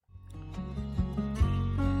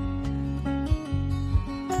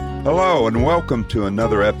Hello and welcome to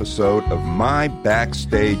another episode of My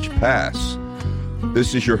Backstage Pass.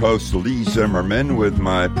 This is your host, Lee Zimmerman, with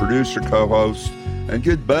my producer, co-host, and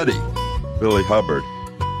good buddy, Billy Hubbard.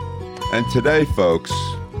 And today, folks,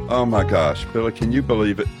 oh my gosh, Billy, can you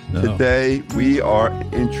believe it? No. Today, we are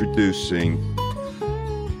introducing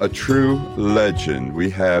a true legend.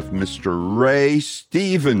 We have Mr. Ray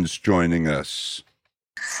Stevens joining us.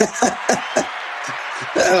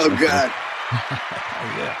 Oh, God.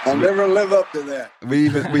 Yeah. I'll never live up to that. We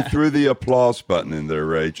threw the applause button in there,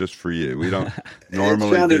 Ray, just for you. We don't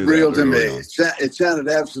normally It sounded do real that to me. early It sounded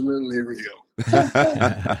absolutely real.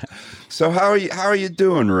 on. So how are you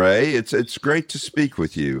doing, Ray? It's great to speak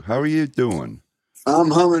with you. How are you doing? I'm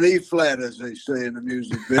humming E flat, as they say in the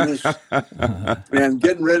music business, and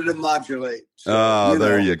getting ready to modulate. So, Oh,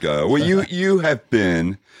 there know. you go. Well, you have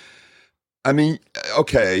been. I mean,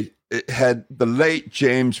 okay. Had the late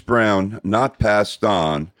James Brown not passed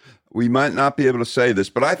on, we might not be able to say this,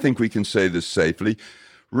 but I think we can say this safely.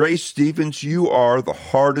 Ray Stevens, you are the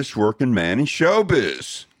hardest working man in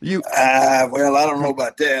showbiz. Well, I don't know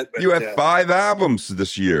about that. But, You have 5 albums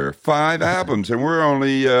this year, 5 albums, and we're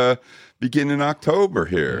only beginning October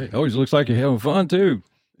here. It always looks like you're having fun, too.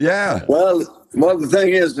 Yeah, Well, the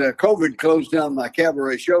thing is, COVID closed down my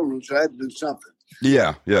cabaret showroom, so I had to do something.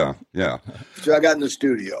 yeah. So I got in the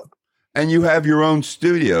studio. And you have your own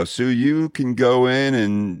studio, so you can go in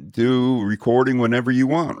and do recording whenever you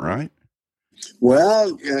want, right?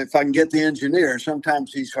 Well, if I can get the engineer,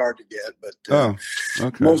 sometimes he's hard to get, but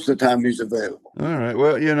Okay. most of the time he's available. All right.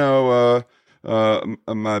 Well,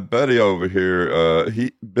 my buddy over here,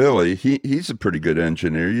 Billy, he's a pretty good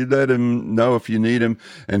engineer. You let him know if you need him,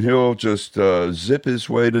 and he'll just zip his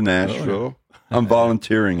way to Nashville. I'm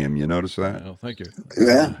volunteering him. You notice that? Oh, thank you.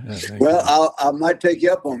 Yeah. Thank Well, I might take you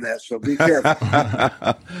up on that, so be careful.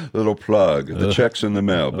 Little plug. The check's in the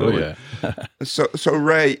mail, Billy. yeah. So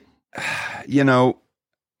Ray,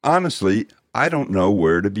 honestly, I don't know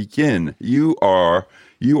where to begin. You are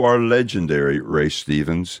legendary, Ray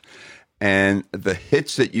Stevens, and the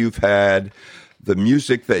hits that you've had, the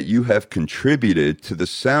music that you have contributed to the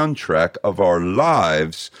soundtrack of our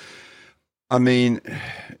lives. I mean,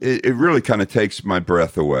 it really kind of takes my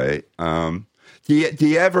breath away. Do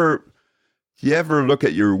you ever look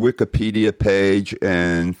at your Wikipedia page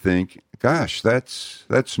and think, "Gosh, that's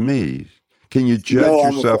me"? Can you judge No,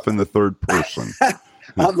 yourself in the third person?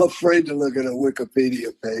 I'm afraid to look at a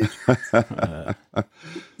Wikipedia page. I've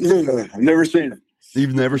never seen it.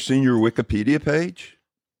 You've never seen your Wikipedia page?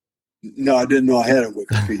 No, I didn't know I had a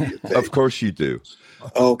Wikipedia page. Of course you do.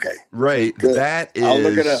 Okay. Right. Good. I'll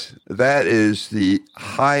look it up. That is the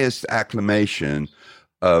highest acclamation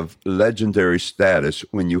of legendary status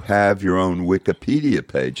when you have your own Wikipedia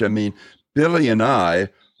page. I mean, Billy and I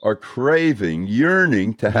are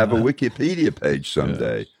yearning to have a Wikipedia page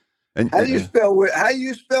someday. And How do you spell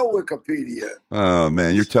Wikipedia? Oh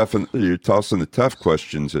man, you're tossing the tough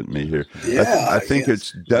questions at me here. Yeah, I think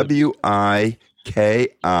yes. it's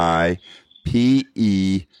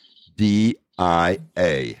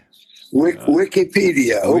WIKIPEDIA.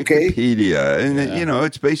 Wikipedia. Okay. Wikipedia, and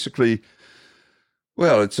it's basically,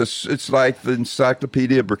 well, it's like the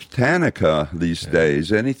Encyclopedia Britannica these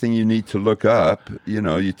days. Anything you need to look up,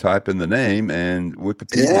 you type in the name, and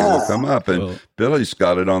Wikipedia will come up. And Well, Billy's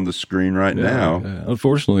got it on the screen right now.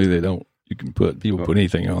 Unfortunately, they don't. You can put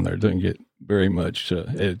anything on there. It doesn't get very much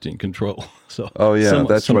editing control. So, Oh yeah,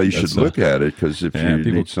 that's why you should that's, look at it, because if you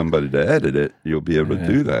people- need somebody to edit it, you'll be able to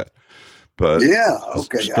do that. But Yeah.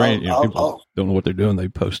 Okay. strange. I'll- People don't know what they're doing. They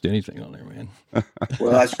post anything on there, man.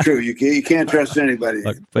 well, that's true. You can't trust anybody.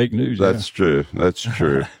 Like fake news. that's true. That's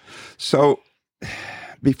true. So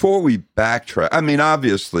before we backtrack, I mean,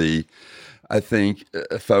 obviously, I think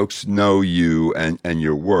folks know you and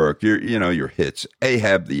your work. Your hits: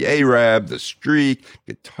 Ahab the Arab, The Streak,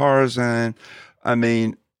 Guitarzan. I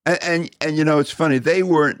mean, and it's funny, they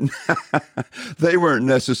weren't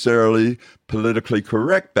necessarily politically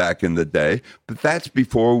correct back in the day, but that's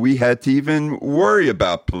before we had to even worry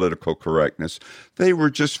about political correctness. They were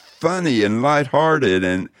just funny and lighthearted,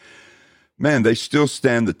 and man, they still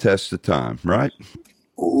stand the test of time, right?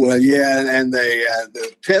 Well, yeah, and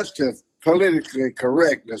the test of politically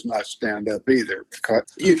correct does not stand up either.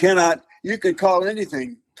 You could call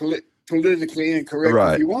anything politically incorrect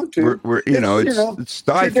Right. if you want to. It's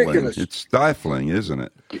stifling. ridiculous. It's stifling, isn't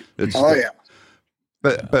it? Oh yeah.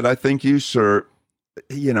 But I think you, sir,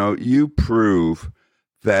 you prove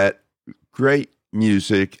that great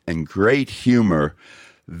music and great humor,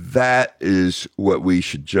 that is what we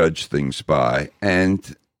should judge things by.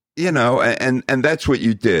 And and that's what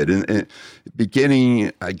you did. And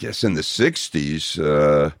beginning, I guess, in the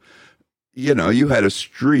 60s, you had a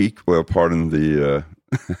streak. Well, pardon the,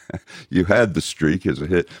 you had the streak as a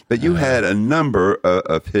hit, but you had a number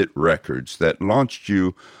of hit records that launched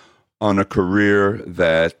you on a career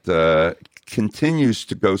that continues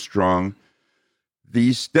to go strong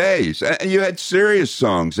these days. And you had serious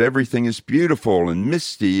songs, Everything is Beautiful and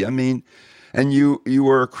Misty. I mean, and you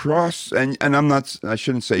were and I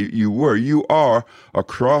shouldn't say you are a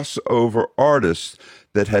crossover artist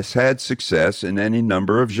that has had success in any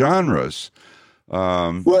number of genres.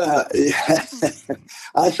 Well,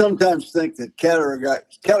 I sometimes think that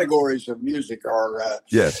categories of music are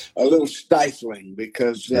yes, a little stifling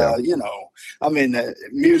because,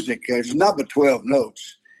 music, there's not but 12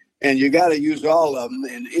 notes, and you got to use all of them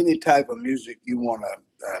in any type of music you want to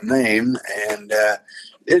name. And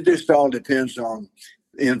it just all depends on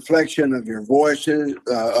the inflection of your voice and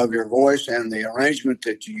the arrangement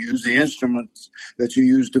that you use, the instruments that you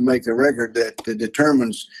use to make the record that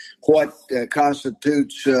determines what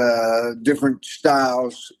constitutes different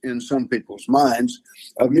styles in some people's minds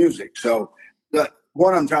of music. So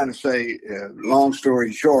what I'm trying to say, long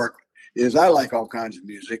story short, is I like all kinds of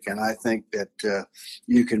music, and I think that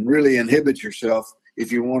you can really inhibit yourself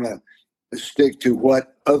if you want to stick to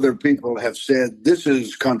what other people have said. This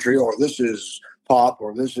is country, or this is pop,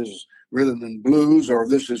 or this is rhythm and blues, or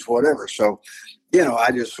this is whatever. So,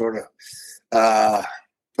 I just sort of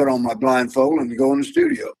put on my blindfold and go in the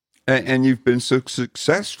studio. And you've been so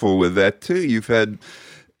successful with that too. You've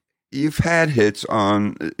had hits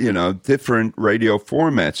on, different radio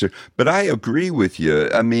formats. But I agree with you.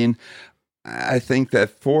 I mean, I think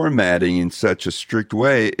that formatting in such a strict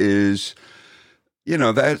way is,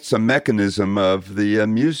 that's a mechanism of the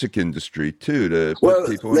music industry too. To put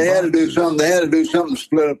people they had to do something. They had to do something to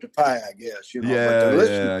split up the pie, I guess. I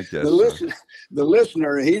guess the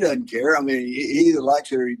listener, he doesn't care. I mean, he either likes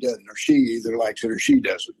it or he doesn't, or she either likes it or she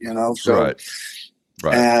doesn't. So,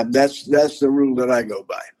 right. That's the rule that I go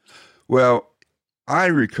by. Well, I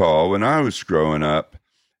recall when I was growing up,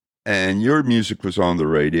 and your music was on the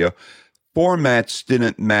radio. Formats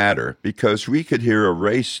didn't matter because we could hear a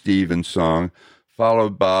Ray Stevens song,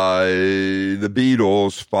 followed by the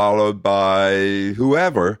Beatles, followed by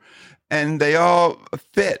whoever, and they all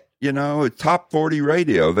fit, top 40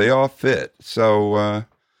 radio, they all fit. So I'm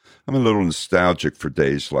a little nostalgic for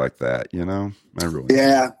days like that, I really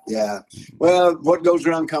am. Yeah. Well, what goes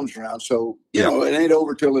around comes around. So, it ain't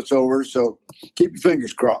over till it's over. So keep your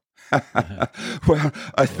fingers crossed. Well,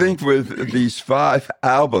 I think with these 5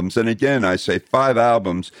 albums, and again, I say 5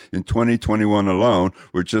 albums in 2021 alone,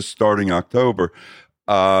 we're just starting October.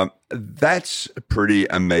 That's pretty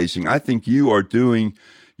amazing. I think you are doing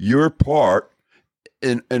your part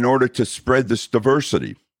in order to spread this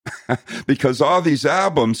diversity because all these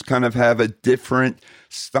albums kind of have a different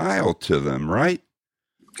style to them, right?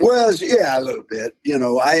 Well, yeah, a little bit.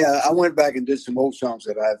 I went back and did some old songs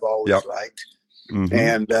that I've always liked. Mm-hmm.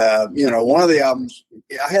 And, one of the albums,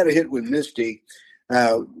 I had a hit with Misty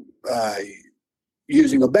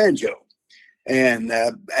using a banjo. And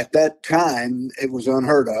at that time, it was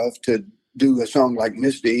unheard of to do a song like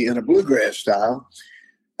Misty in a bluegrass style.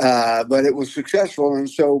 But it was successful. And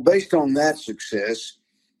so based on that success,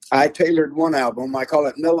 I tailored one album. I call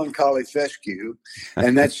it Melancholy Fescue.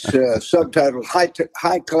 And that's subtitled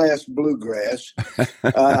High Class Bluegrass.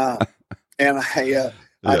 And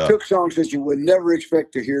I took songs that you would never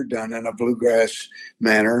expect to hear done in a bluegrass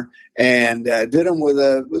manner and did them with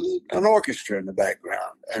an orchestra in the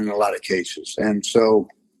background in a lot of cases. And so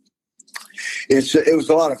it was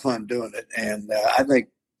a lot of fun doing it. And I think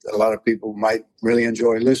a lot of people might really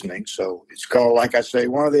enjoy listening. So it's called, like I say,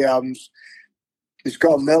 one of the albums, it's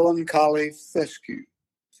called Melancholy Fescue.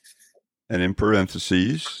 And in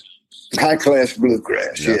parentheses, High Class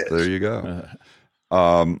Bluegrass. Yep, yes. There you go.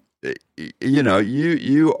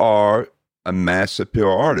 You are a mass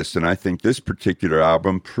appeal artist, and I think this particular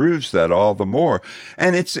album proves that all the more.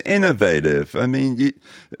 And it's innovative. I mean,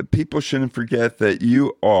 people shouldn't forget that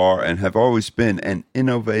you are and have always been an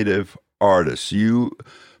innovative artist. You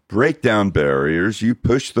break down barriers. You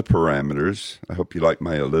push the parameters. I hope you like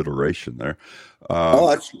my alliteration there.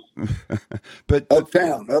 But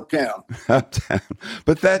uptown.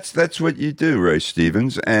 But that's what you do, Ray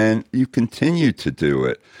Stevens, and you continue to do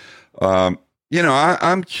it. I'm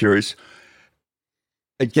curious.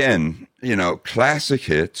 Again, classic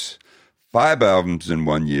hits, 5 albums in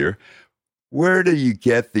 1 year. Where do you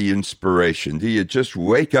get the inspiration? Do you just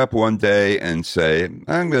wake up one day and say,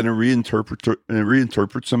 I'm going to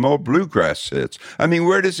reinterpret some old bluegrass hits? I mean,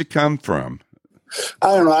 where does it come from?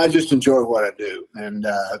 I don't know. I just enjoy what I do, and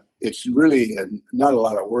it's really not a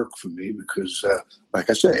lot of work for me because, like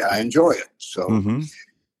I say, I enjoy it. So,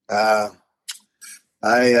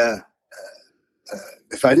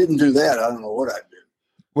 if I didn't do that, I don't know what I'd do.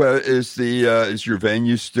 Well, is your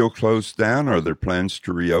venue still closed down? Are there plans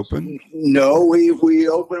to reopen? No, we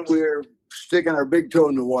opened. We're sticking our big toe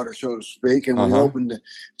in the water, so to speak, and we opened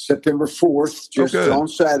September 4th,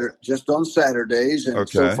 just on Saturdays, and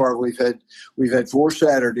so far we've had 4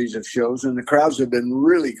 Saturdays of shows, and the crowds have been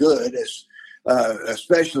really good,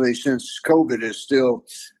 especially since COVID is still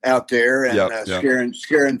out there and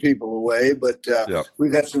scaring people away. But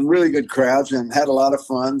we've had some really good crowds and had a lot of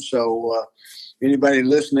fun. So anybody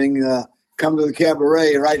listening, come to the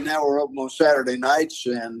Cabaret. Right now we're open on Saturday nights,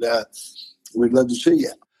 and we'd love to see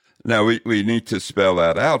you. Now, we need to spell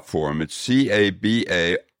that out for them. It's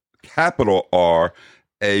CABA, capital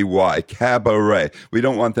RAY, Cabaret. We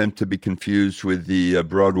don't want them to be confused with the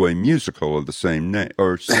Broadway musical of the same name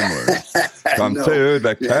or similar. Come to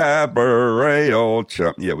the Cabaret, old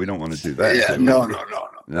chum. Yeah, we don't want to do that. Yeah, no.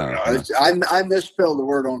 I misspelled the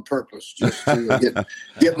word on purpose just to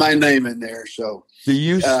get my name in there. So, do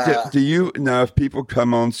you now? If people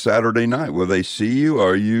come on Saturday night, will they see you?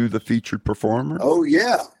 Are you the featured performer? Oh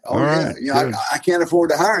yeah, right, yeah. I can't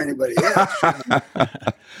afford to hire anybody else.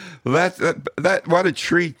 That what a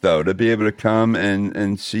treat though to be able to come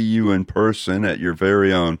and see you in person at your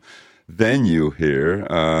very own venue here.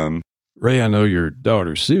 Ray, I know your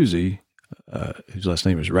daughter Susie, whose last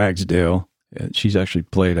name is Ragsdale. And she's actually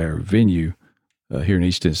played our venue here in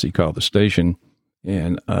East Tennessee called The Station.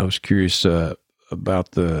 And I was curious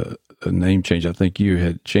about the name change. I think you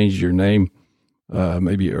had changed your name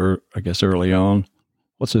maybe, I guess, early on.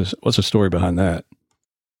 What's the story behind that?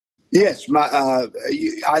 Yes,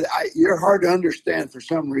 you're hard to understand for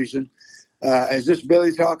some reason. Is this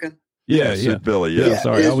Billy talking? Yeah. Billy. Yeah.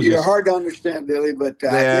 Sorry, you're hard to understand, Billy, but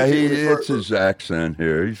it's his accent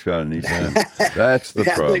here. He's got an accent. That's the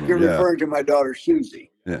problem. I think you're referring to my daughter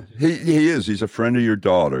Susie. Yeah, he is. He's a friend of your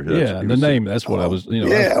daughter. The name. That's what I was. I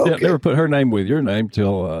never put her name with your name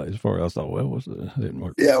till as far as I thought. Well, didn't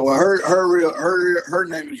work. Yeah, well, her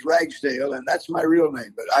name is Ragsdale, and that's my real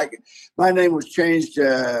name. But my name was changed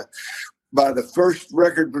by the first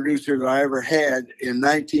record producer that I ever had in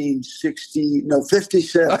 57, and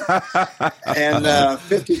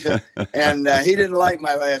 57, and he didn't like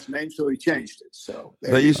my last name, so he changed it. So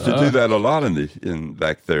they used to do that a lot in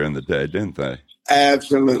back there in the day, didn't they?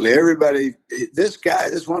 Absolutely. Everybody, this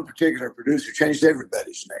one particular producer changed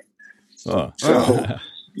everybody's name.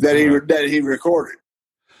 That he recorded.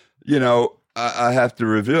 I have to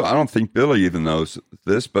reveal, I don't think Billy even knows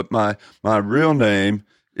this, but my real name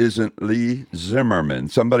isn't Lee Zimmerman.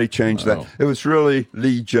 Somebody changed that. It was really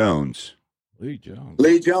Lee Jones. Lee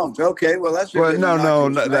Jones. Okay, well that's no.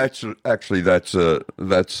 That's what that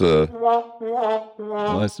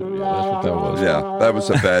was. Yeah, that was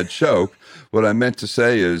a bad joke. What I meant to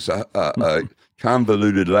say is a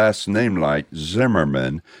convoluted last name like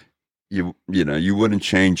Zimmerman. You wouldn't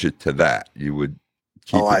change it to that. You would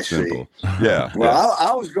keep it simple. See. Yeah. Well,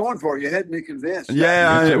 I was going for it. You had me convinced.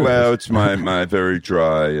 Yeah. It's my very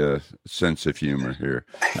dry sense of humor here.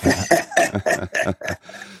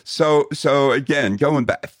 So again, going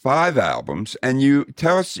back 5 albums, and you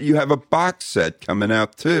tell us you have a box set coming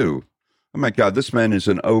out too. Oh my God, this man is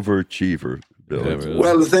an overachiever, Billy. Yeah, really.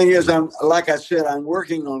 Well, the thing is, I'm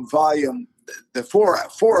working on volume. The four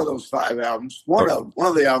of those 5 albums. One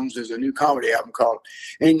of the albums is a new comedy album called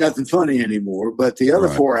 "Ain't Nothing Funny Anymore," but the other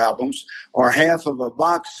 4 albums are half of a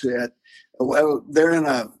box set. Well, they're in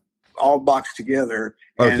a all boxed together,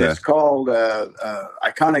 and it's called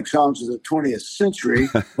 "Iconic Songs of the 20th Century,"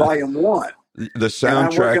 Volume 1. The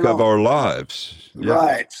soundtrack of our lives. Yeah.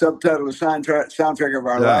 Right, subtitle "The Soundtrack of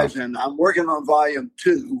Our Lives," and I'm working on Volume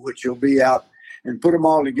 2, which will be out. And put them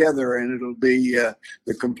all together, and it'll be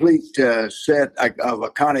the complete set of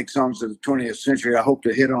iconic songs of the 20th century. I hope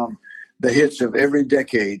to hit on the hits of every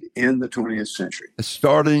decade in the 20th century.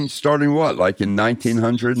 Starting what, like in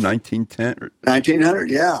 1900, 1910? 1900,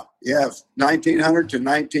 yeah. 1900 to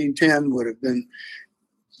 1910 would have been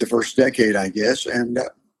the first decade, I guess, and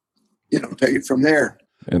take it from there.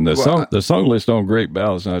 And the song list on Great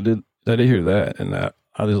Ballads, and I did hear that, and I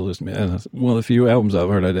just listened, man. One of the few albums I've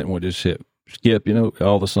heard I didn't want to just skip,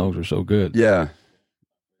 all the songs are so good. Yeah.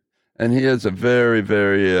 And he has a very,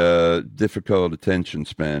 very difficult attention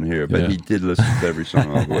span here, but he did listen to every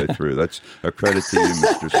song all the way through. That's a credit to you,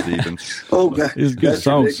 Mr. Stevens. Oh, God. It's good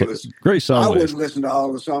songs. Great song. I wouldn't listen to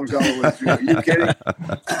all the songs all the way through. Are you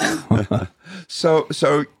kidding?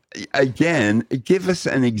 So again, give us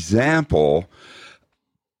an example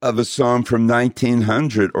of a song from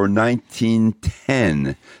 1900 or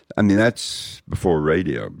 1910. I mean, that's before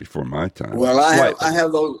radio, before my time. Well, I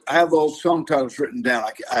have those song titles written down.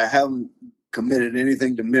 I haven't committed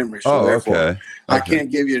anything to memory, so therefore okay. I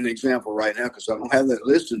can't give you an example right now because I don't have that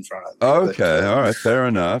list in front of me. Okay, all right, fair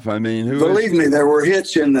enough. I mean, believe me, there were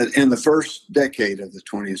hits in the first decade of the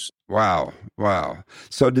 20th. Wow.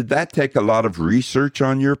 So did that take a lot of research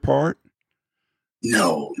on your part?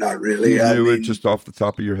 No, not really. You knew it just off the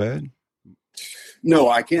top of your head? No,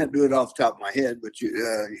 I can't do it off the top of my head, but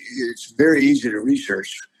it's very easy to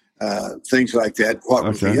research things like that. What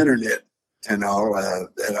with the internet and all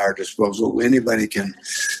at our disposal, anybody can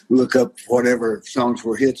look up whatever songs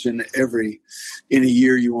were hits in any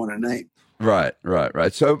year you want to name. Right.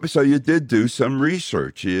 So you did do some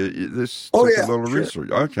research. This took a little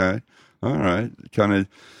research. Okay, all right. Kind of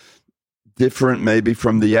different, maybe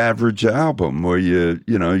from the average album, where you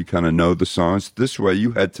kind of know the songs. This way,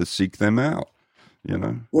 you had to seek them out.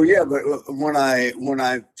 Well, yeah, but when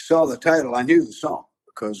I saw the title, I knew the song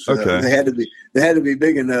because they had to be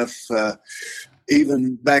big enough,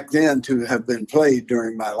 even back then, to have been played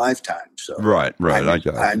during my lifetime. So right.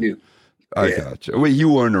 I knew. I got you. Well, you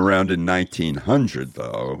weren't around in 1900,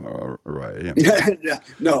 though, right?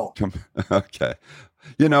 No. Okay.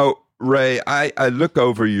 Ray, I look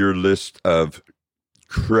over your list of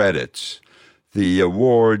credits, the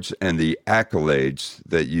awards and the accolades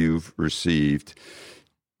that you've received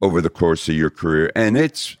over the course of your career, and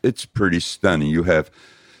it's pretty stunning. You have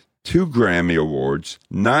 2 Grammy Awards,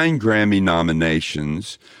 9 Grammy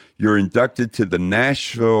nominations. You're inducted to the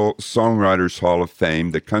Nashville Songwriters Hall of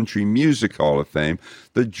Fame, the Country Music Hall of Fame,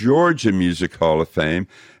 the Georgia Music Hall of Fame,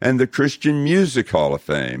 and the Christian Music Hall of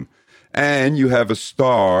Fame. And you have a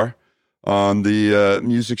star on the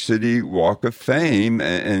Music City Walk of Fame.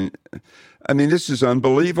 And I mean, this is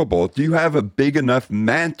unbelievable. Do you have a big enough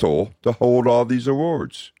mantle to hold all these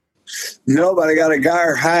awards? No, but I got a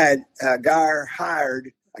guy hired to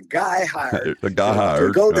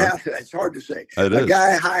go down. It's hard to say.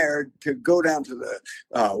 Guy hired to go down to the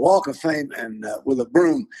Walk of Fame and with a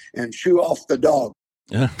broom and shoo off the dog.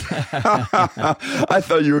 I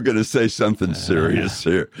thought you were going to say something serious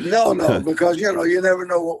here. No, because you never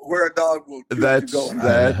know where a dog will choose to go.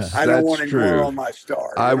 I don't want him more on my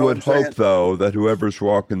star. I would hope, though, that whoever's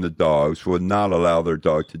walking the dogs would not allow their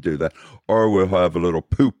dog to do that, or we'll have a little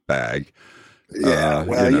poop bag. Yeah,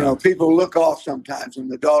 people look off sometimes,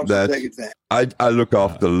 and the dogs will take advantage. I look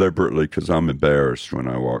off deliberately because I'm embarrassed when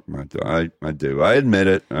I walk my dog. I do. I admit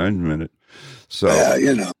it. So,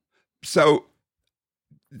 So,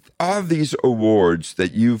 all these awards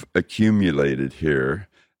that you've accumulated here,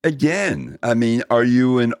 again, I mean, are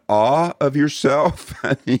you in awe of yourself?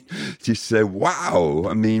 I mean, you say, wow,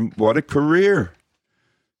 I mean, what a career.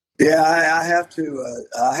 Yeah, I have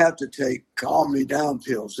to take calm me down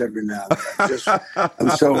pills every now and then.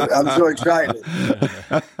 I'm so excited.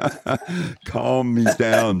 Calm me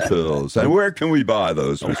down pills. And where can we buy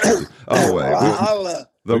those? Oh wait,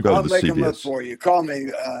 I'll make them up for you. Call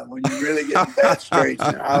me when you really get in bad straits.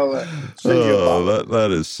 I'll send you a bottle.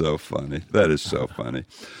 That is so funny. That is so funny.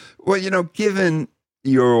 Well, given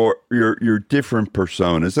your different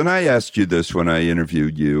personas, and I asked you this when I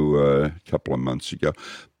interviewed you a couple of months ago,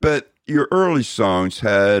 but your early songs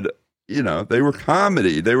had, they were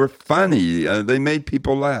comedy, they were funny, they made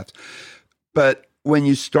people laugh. But when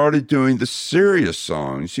you started doing the serious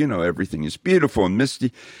songs, Everything is Beautiful and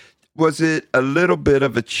Misty, was it a little bit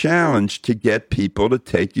of a challenge to get people to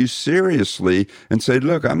take you seriously and say,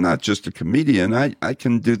 look, I'm not just a comedian, I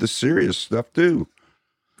can do the serious stuff too?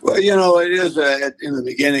 Well, it is in the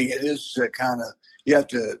beginning. It is kind of, you have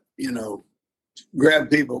to, grab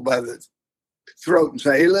people by the throat and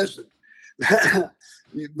say, hey, listen,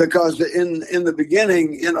 because in the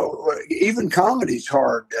beginning, even comedy's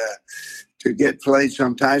hard to get played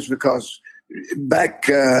sometimes because back,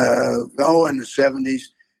 in the 70s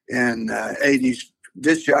and 80s,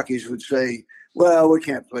 disc jockeys would say, well, we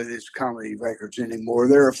can't play these comedy records anymore.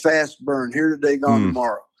 They're a fast burn, here today, gone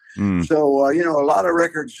tomorrow. So, a lot of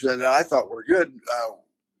records that I thought were good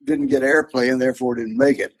didn't get airplay and therefore didn't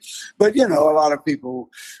make it. But, a lot of people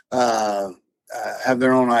have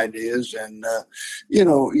their own ideas and,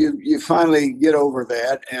 you finally get over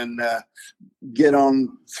that and get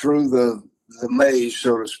on through the maze,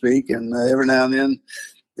 so to speak. And every now and then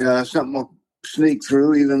something will sneak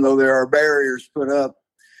through, even though there are barriers put up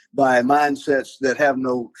by mindsets that have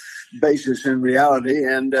no basis in reality,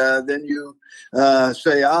 and then you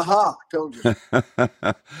say, "Aha, told you."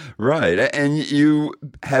 Right. And you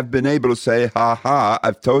have been able to say, "Ha ha,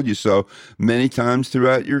 I've told you so," many times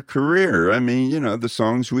throughout your career. I mean, the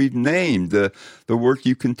songs we've named, the work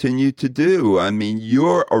you continue to do. I mean,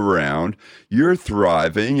 you're around, you're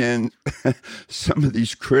thriving, and some of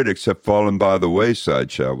these critics have fallen by the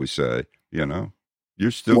wayside, shall we say.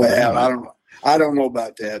 You're still well, I don't know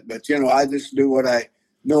about that, but I just do what I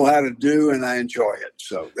know how to do, and I enjoy it.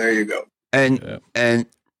 So there you go. And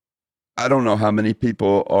I don't know how many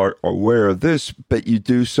people are aware of this, but you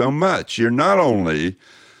do so much. You're not only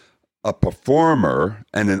a performer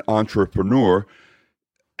and an entrepreneur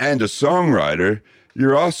and a songwriter,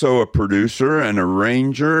 you're also a producer and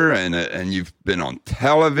arranger, and you've been on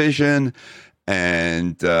television,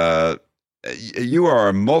 and you are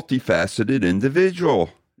a multifaceted individual.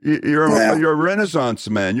 You're a Renaissance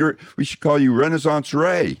man. We should call you Renaissance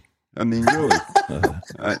Ray. I mean, really.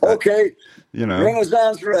 Okay.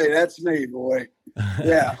 Renaissance Ray. That's me, boy.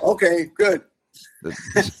 Yeah. Okay. Good.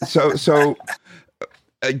 So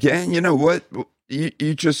again, you know what?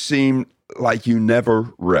 You just seem like you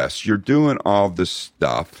never rest. You're doing all this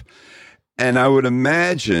stuff. And I would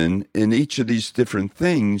imagine in each of these different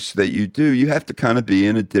things that you do, you have to kind of be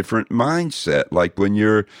in a different mindset. Like when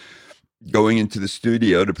you're going into the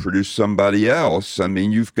studio to produce somebody else, I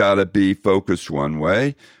mean, you've got to be focused one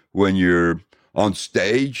way. When you're on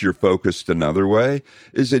stage, you're focused another way.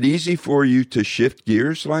 Is it easy for you to shift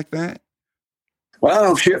gears like that? Well, I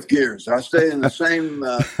don't shift gears. I stay in the same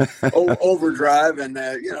overdrive, and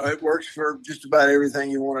it works for just about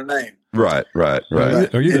everything you want to name. Right.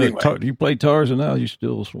 Are you Anyway. do you play Tarzan now? You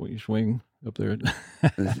still swing up there?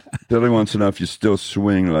 Billy wants to know if you still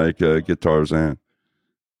swing like Guitar Zan.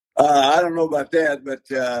 I don't know about that, but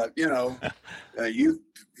you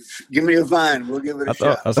give me a vine, we'll give it a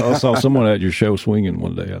shot. I saw someone at your show swinging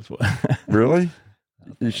one day. That's what. Really?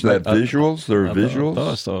 You should have visuals? There are visuals? I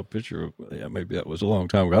thought I saw a picture of. Yeah, maybe that was a long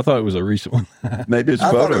time ago. I thought it was a recent one. Maybe it's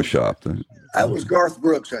photoshopped. That was Garth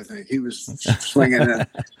Brooks, I think. He was swinging it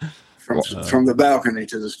from the balcony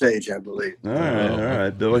to the stage, I believe. All right.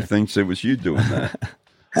 Billy thinks it was you doing that.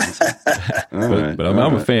 But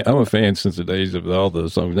I'm a fan. I'm a fan since the days of all the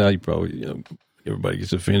songs. Now you probably everybody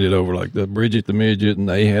gets offended over like the Bridget the Midget and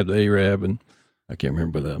they had the Arab, and I can't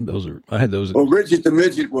remember them. I had those. Well, Bridget the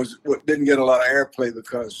Midget was what didn't get a lot of airplay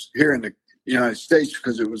because here in the United States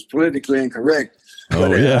because it was politically incorrect. Oh,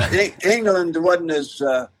 but, yeah. England wasn't as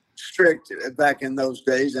strict back in those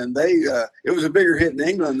days, and it was a bigger hit in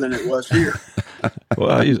England than it was here.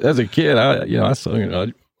 Well, as a kid, I sung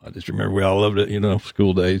it. I just remember we all loved it.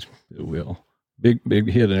 School days. We all big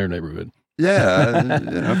hit in our neighborhood.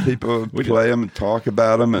 Yeah, people play them and talk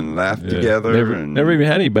about them and laugh together. Never even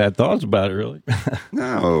had any bad thoughts about it, really.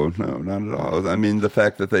 No, not at all. I mean, the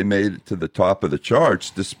fact that they made it to the top of the charts,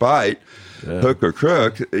 despite Hook or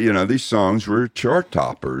Crook, these songs were chart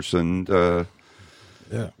toppers, and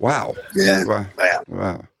wow,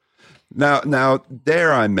 wow. Now,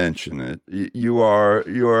 dare I mention it? You are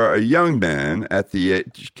a young man at the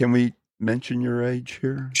age. Can we mention your age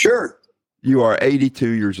here? Sure. You are 82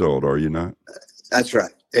 years old, are you not? That's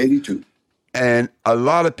right, 82. And a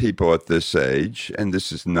lot of people at this age, and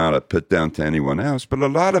this is not a put down to anyone else, but a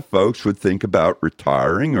lot of folks would think about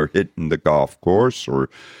retiring or hitting the golf course or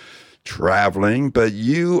traveling, but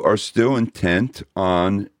you are still intent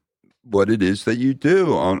on what it is that you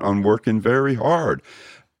do, on working very hard.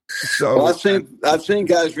 So I've seen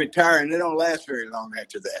guys retire and they don't last very long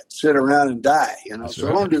after that. Sit around and die, So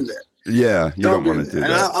right. Don't do that. Yeah, you don't want to do that.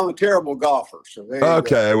 And I'm a terrible golfer, so there you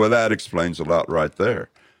go. Well, that explains a lot right there.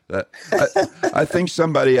 I think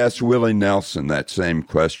somebody asked Willie Nelson that same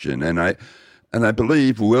question, and I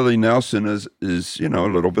believe Willie Nelson is a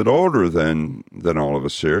little bit older than all of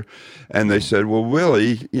us here, and they said, well,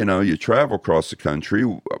 Willie, you travel across the country,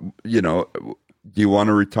 do you want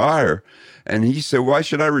to retire? And he said, why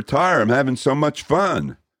should I retire? I'm having so much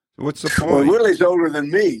fun. What's the point? Well, Willie's older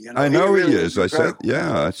than me. I know he is. I said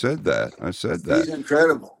that. He's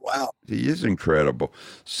incredible. Wow. He is incredible.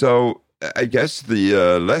 So I guess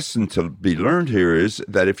the lesson to be learned here is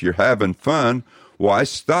that if you're having fun, why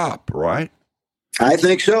stop, right? I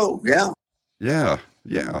think so, yeah. Yeah.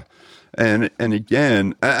 And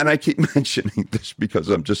again, and I keep mentioning this because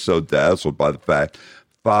I'm just so dazzled by the fact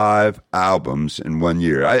 5 albums in 1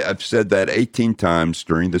 year. I've said that 18 times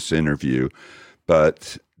during this interview,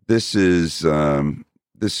 but this is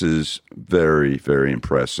very, very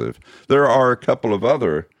impressive. There are a couple of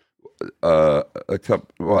other a couple.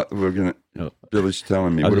 What we're gonna? Billy's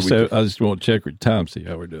telling me. I What just, do we? I just want to check with time, see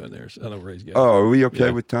how we're doing there. So I know Ray's got. Oh, are we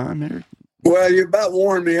okay with time here? Well, you about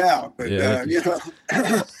worn me out, but Yeah. you know.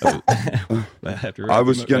 I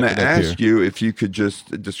was going to ask you if you could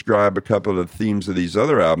just describe a couple of the themes of these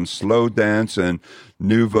other albums, Slow Dance and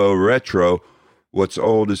Nouveau Retro. What's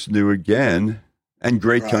old is new again, and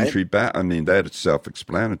Great Right. Country I mean, that is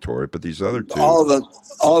self-explanatory, but these other two. All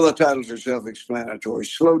the titles are self-explanatory.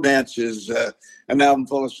 Slow Dance is an album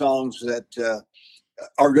full of songs that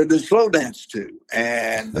are good to slow dance to,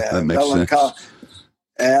 and That makes sense.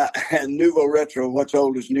 And Nouveau Retro, What's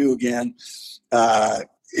Old is New Again,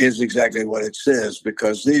 is exactly what it says,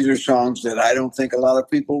 because these are songs that I don't think a lot of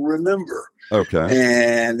people remember. Okay.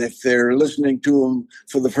 And if they're listening to them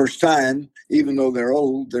for the first time, even though they're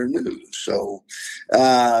old, they're new. So,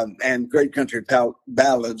 and Great Country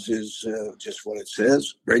Ballads is just what it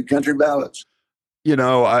says, Great Country Ballads. You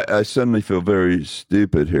know, I suddenly feel very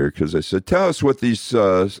stupid here because I said, tell us what these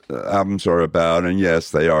albums are about. And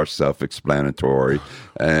yes, they are self-explanatory.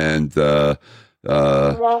 And I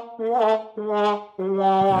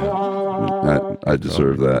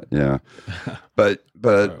deserve that, yeah. But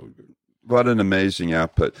what an amazing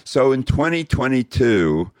output. So in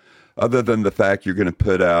 2022, other than the fact you're going to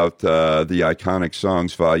put out the Iconic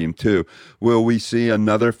Songs Volume 2, will we see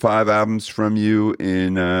another 5 albums from you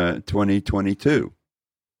in 2022?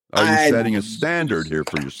 Are you setting a standard here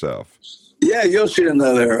for yourself? Yeah, you'll see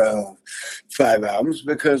another 5 albums,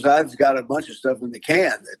 because I've got a bunch of stuff in the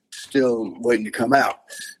can that's still waiting to come out.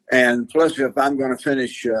 And plus, if I'm going to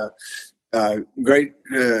finish great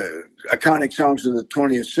iconic songs of the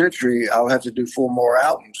 20th century, I'll have to do 4 more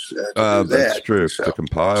albums to do That's that. true, So, to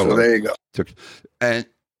compile so it. there you go. And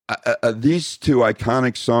these 2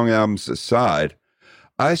 iconic song albums aside,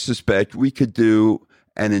 I suspect we could do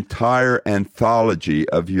an entire anthology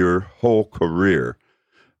of your whole career.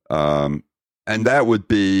 And that would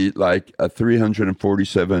be like a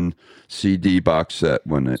 347 CD box set,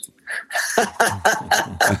 wouldn't it?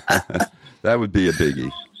 That would be a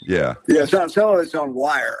biggie. Yeah. Yeah, some of it's on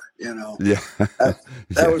wire, you know. Yeah.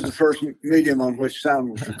 That was the first medium on which sound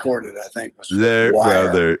was recorded, I think. Was There,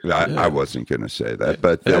 wire. well, I wasn't going to say that,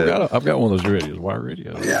 but Yeah, I've got one of those radios, wire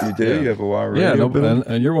radio. Yeah. you do. You have a wire radio. Yeah, no, Bill?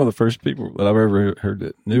 and you're one of the first people that I've ever heard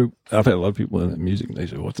that knew. I've had a lot of people in the music, and they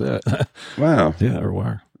say, "What's that?" Wow. Yeah, or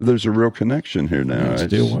wire. There's a real connection here now. Yeah,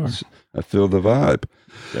 still wire. I feel the vibe.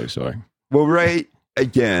 Okay, sorry. Well, Ray,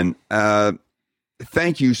 again,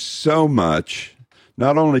 thank you so much,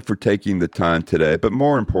 not only for taking the time today, but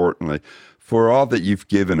more importantly, for all that you've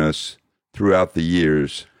given us throughout the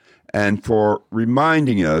years, and for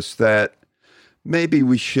reminding us that maybe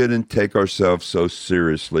we shouldn't take ourselves so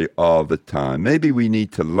seriously all the time. Maybe we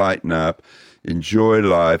need to lighten up, enjoy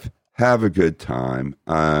life, have a good time.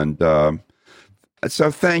 And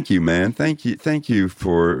so thank you, man. Thank you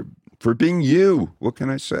for being you. What can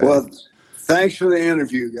I say? Well, thanks for the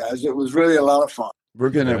interview, guys. It was really a lot of fun. We're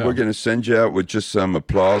gonna send you out with just some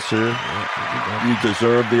applause here. You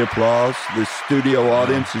deserve the applause. The studio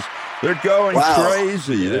audience they're going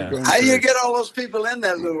crazy. Yeah. They're going How do you crazy. get all those people in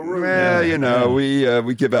that little room? Well, you know,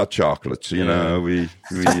 we give out chocolates. You know, we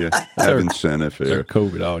have incentive They're here. a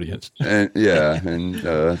COVID audience. And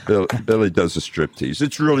Billy does a striptease.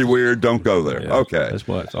 It's really weird. Don't go there. Yeah, Okay. that's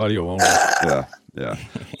why it's audio only. Yeah.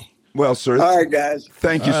 Well, sir, All right, guys.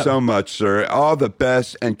 thank you so much, sir. All the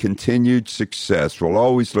best and continued success. We'll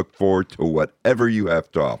always look forward to whatever you have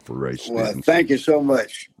to offer, Ray Well, Stevens. thank you so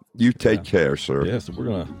much. You take care, sir. Yeah, so we're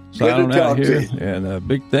going to Good sign to on out talk to here. you. And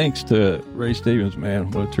big thanks to Ray Stevens, man.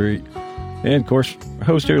 What a treat. And, of course,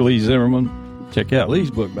 host here, Lee Zimmerman. Check out Lee's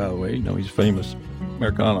book, by the way. You know, he's a famous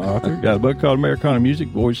Americana author. Got a book called Americana Music,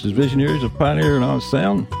 Voices, Visionaries of Pioneer and Honest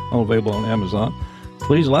Sound. All available on Amazon.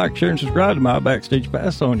 Please like, share, and subscribe to my Backstage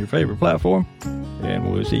Pass on your favorite platform.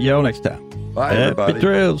 And we'll see y'all next time. Bye, everybody. Happy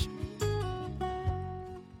trails.